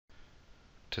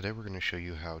Today we're going to show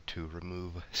you how to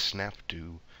remove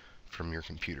snapdo from your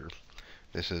computer.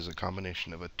 This is a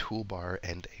combination of a toolbar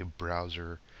and a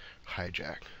browser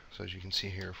hijack. So as you can see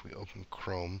here, if we open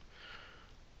Chrome,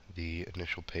 the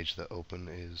initial page that open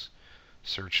is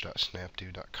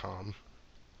search.snapdo.com.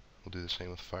 We'll do the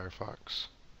same with Firefox.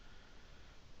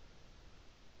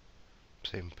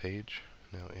 Same page.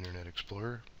 Now Internet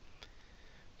Explorer.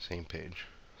 Same page.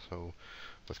 So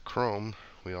with Chrome,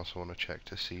 we also want to check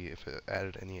to see if it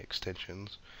added any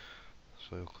extensions.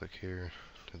 So we'll click here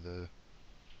to the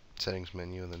settings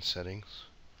menu and then settings.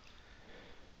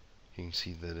 You can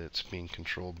see that it's being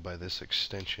controlled by this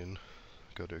extension.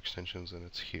 Go to extensions and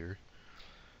it's here.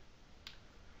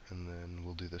 And then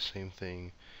we'll do the same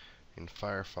thing in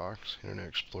Firefox. Internet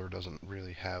Explorer doesn't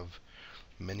really have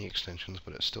many extensions,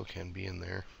 but it still can be in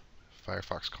there.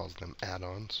 Firefox calls them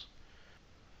add-ons.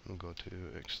 We'll go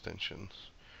to extensions.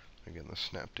 Again, the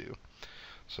snapdo.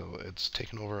 So it's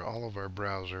taken over all of our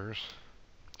browsers.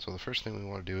 So the first thing we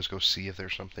want to do is go see if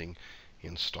there's something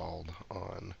installed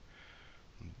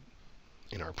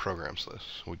in our programs list.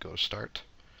 We go to Start,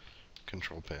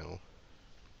 Control Panel,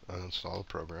 uninstall the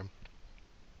program,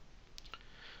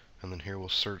 and then here we'll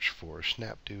search for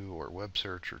snapdo or web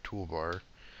search or toolbar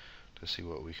to see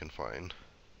what we can find.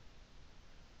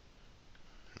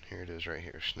 And here it is right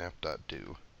here,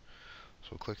 snap.do. So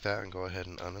we'll click that and go ahead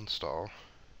and uninstall.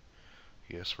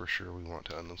 Yes, we're sure we want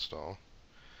to uninstall.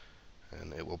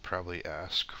 And it will probably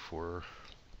ask for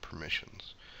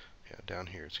permissions. Yeah, down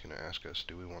here it's going to ask us,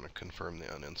 do we want to confirm the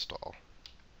uninstall?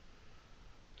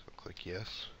 So click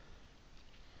yes.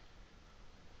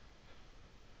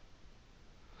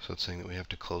 So it's saying that we have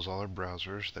to close all our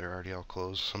browsers. They're already all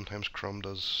closed. Sometimes Chrome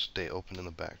does stay open in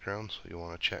the background, so you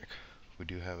want to check. We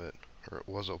do have it, or it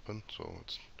was open, so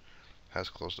it has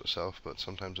closed itself, but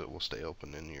sometimes it will stay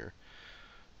open in your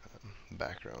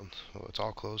background. So it's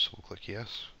all closed, so we'll click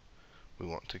yes. We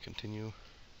want to continue.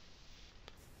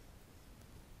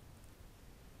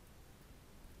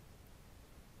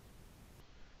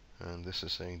 And this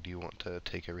is saying, do you want to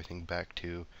take everything back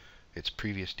to its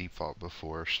previous default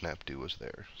before snapdo was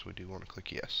there? So we do want to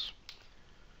click yes.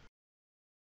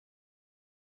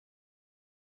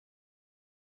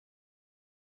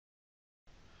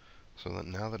 So that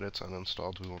now that it's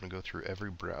uninstalled, we want to go through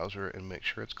every browser and make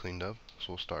sure it's cleaned up. So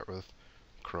we'll start with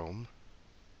Chrome.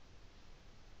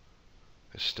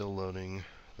 It's still loading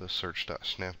the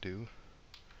search.snapdo.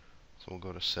 So we'll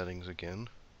go to settings again.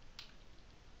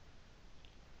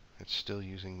 It's still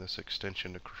using this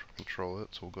extension to control it,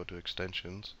 so we'll go to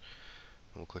extensions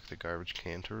and we'll click the garbage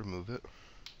can to remove it.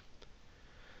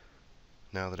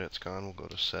 Now that it's gone, we'll go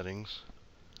to settings,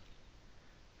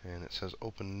 and it says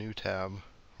open new tab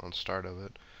on start of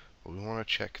it, but we want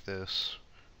to check this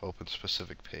open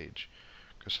specific page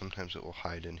because sometimes it will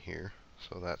hide in here.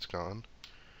 So that's gone.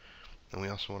 And we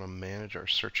also want to manage our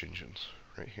search engines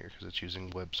right here because it's using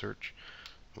web search,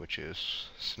 which is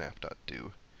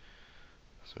snap.do.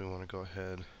 So we want to go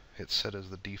ahead, it's set as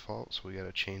the default, so we got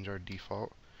to change our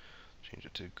default, change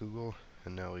it to Google,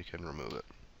 and now we can remove it.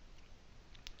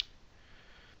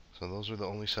 So those are the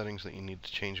only settings that you need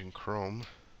to change in Chrome.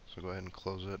 So go ahead and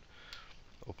close it,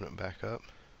 open it back up,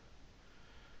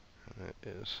 and it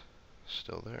is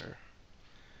still there.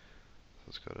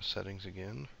 Let's go to settings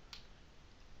again.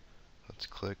 Let's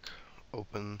click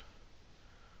open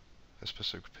a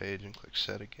specific page and click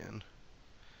set again.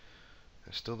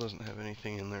 It still doesn't have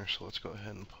anything in there, so let's go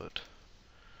ahead and put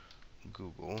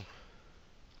Google.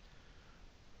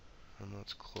 And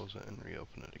let's close it and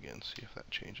reopen it again, see if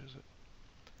that changes it.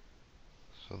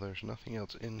 So there's nothing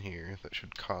else in here that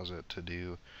should cause it to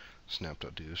do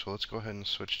snap.do. So let's go ahead and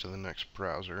switch to the next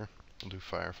browser. We'll do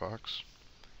Firefox.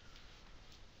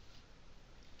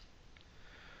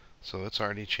 So it's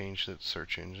already changed its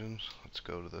search engines. Let's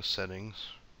go to the settings,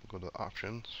 we'll go to the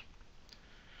options.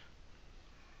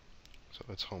 So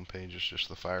its home page is just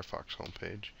the Firefox home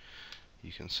page.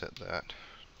 You can set that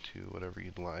to whatever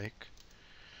you'd like.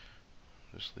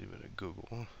 Just leave it at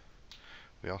Google.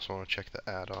 We also want to check the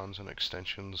add-ons and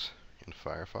extensions in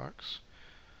Firefox.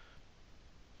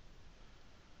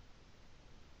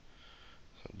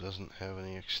 So it doesn't have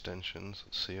any extensions.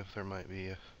 Let's see if there might be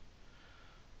a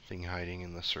thing hiding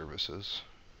in the services.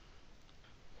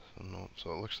 So no,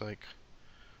 so it looks like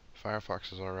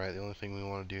Firefox is alright. The only thing we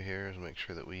want to do here is make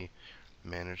sure that we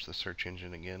manage the search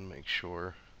engine again, make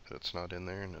sure that it's not in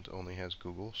there and it only has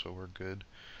Google, so we're good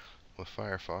with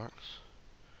Firefox.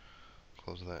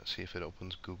 Close that, see if it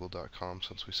opens google.com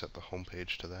since we set the home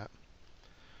page to that.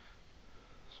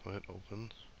 So it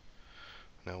opens.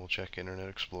 Now we'll check Internet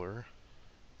Explorer.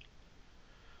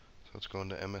 So let's go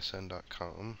into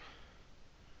msn.com.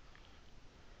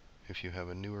 if you have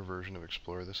a newer version of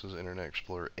Explorer, this is Internet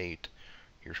Explorer 8.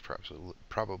 Yours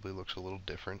probably looks a little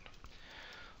different.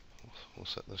 We'll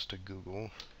set this to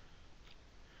Google.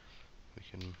 We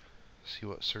can see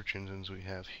what search engines we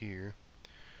have here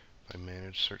by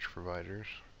managed search providers.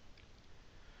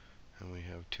 And we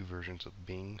have two versions of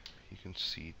Bing. You can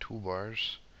see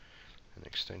toolbars and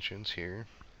extensions here,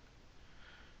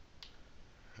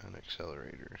 and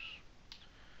accelerators.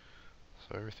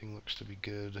 So everything looks to be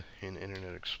good in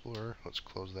Internet Explorer. Let's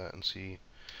close that and see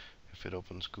if it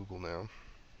opens Google now.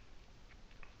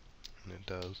 And it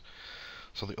does.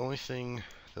 So the only thing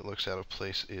that looks out of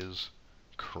place is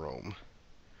Chrome,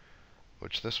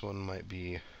 which this one might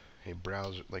be a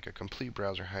browser, like a complete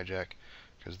browser hijack,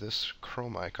 because this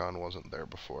Chrome icon wasn't there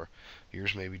before.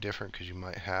 Yours may be different because you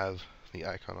might have the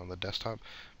icon on the desktop,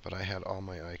 but I had all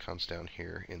my icons down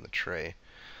here in the tray.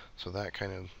 So that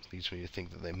kind of leads me to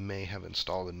think that they may have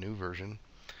installed a new version.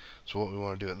 So what we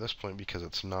want to do at this point, because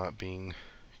it's not being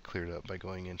cleared up by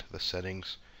going into the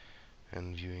settings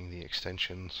and viewing the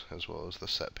extensions as well as the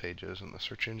set pages and the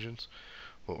search engines,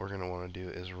 what we're going to want to do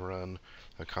is run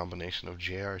a combination of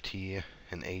JRT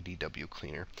and ADW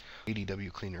Cleaner.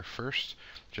 ADW Cleaner first,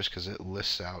 just because it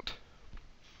lists out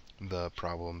the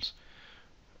problems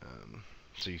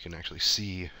so you can actually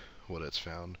see what it's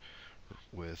found.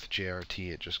 With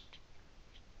JRT, it just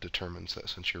determines that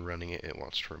since you're running it, it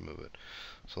wants to remove it.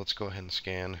 So let's go ahead and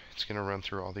scan. It's going to run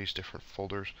through all these different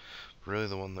folders. Really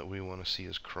the one that we want to see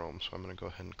is Chrome, so I'm going to go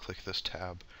ahead and click this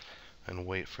tab and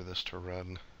wait for this to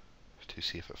run to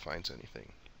see if it finds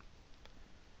anything.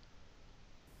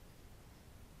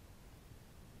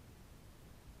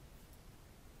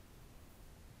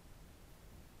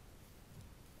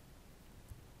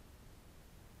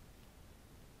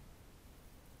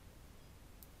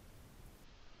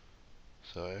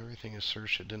 So everything is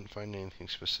searched. It didn't find anything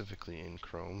specifically in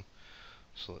Chrome.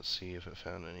 So let's see if it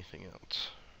found anything else.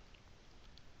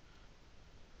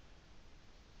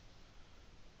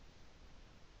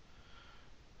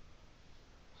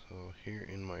 So here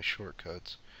in my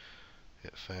shortcuts,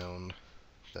 it found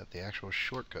that the actual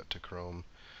shortcut to Chrome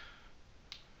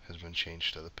has been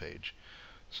changed to the page.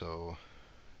 So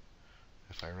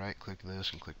if I right click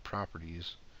this and click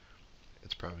properties,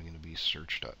 it's probably going to be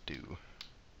search.do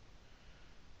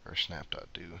or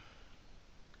snap.do.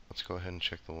 Let's go ahead and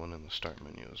check the one in the start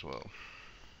menu as well.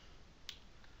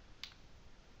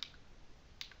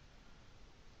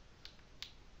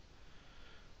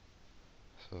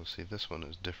 So see, this one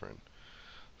is different.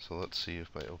 So let's see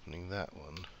if by opening that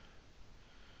one,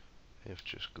 if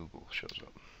just Google shows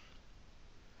up.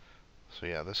 So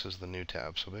yeah, this is the new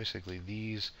tab. So basically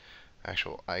these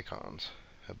actual icons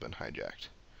have been hijacked.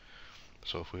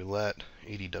 So if we let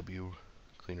ADW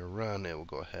Cleaner run, it will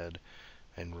go ahead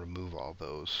and remove all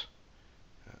those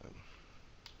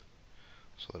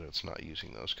so that it's not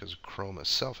using those, because Chrome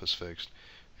itself is fixed.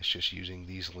 It's just using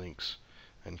these links,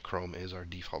 and Chrome is our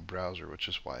default browser, which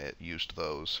is why it used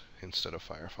those instead of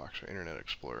Firefox or Internet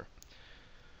Explorer.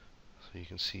 So you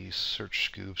can see search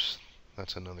scoops.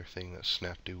 That's another thing that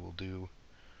snapdo will do.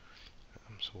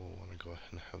 So we'll want to go ahead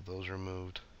and have those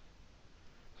removed.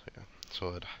 So yeah,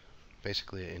 so it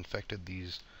basically infected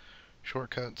these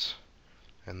shortcuts,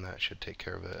 and that should take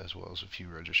care of it, as well as a few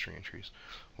registry entries.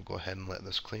 We'll go ahead and let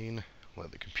this clean,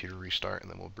 let the computer restart,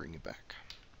 and then we'll bring it back.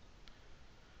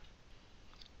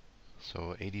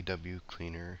 So ADW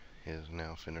Cleaner is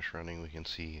now finished running. We can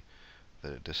see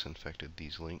that it disinfected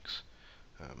these links.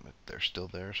 They're still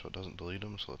there, so it doesn't delete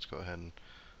them. So let's go ahead and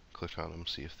click on them,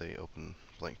 see if they open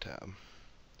blank tab,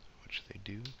 which they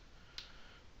do.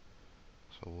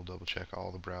 So we'll double check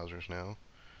all the browsers now.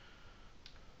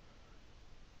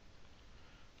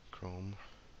 Chrome,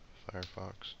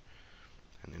 Firefox,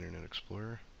 and Internet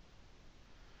Explorer.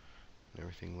 And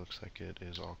everything looks like it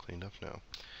is all cleaned up now.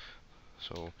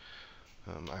 So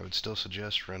I would still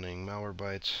suggest running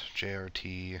Malwarebytes,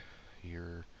 JRT,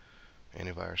 your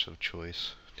antivirus of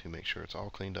choice, to make sure it's all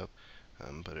cleaned up.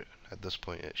 But at this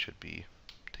point it should be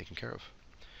taken care of.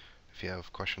 If you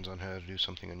have questions on how to do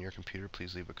something on your computer,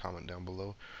 please leave a comment down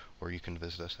below, or you can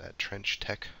visit us at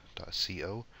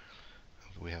trenchtech.co.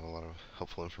 We have a lot of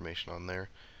helpful information on there.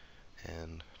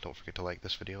 And don't forget to like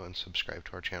this video and subscribe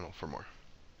to our channel for more.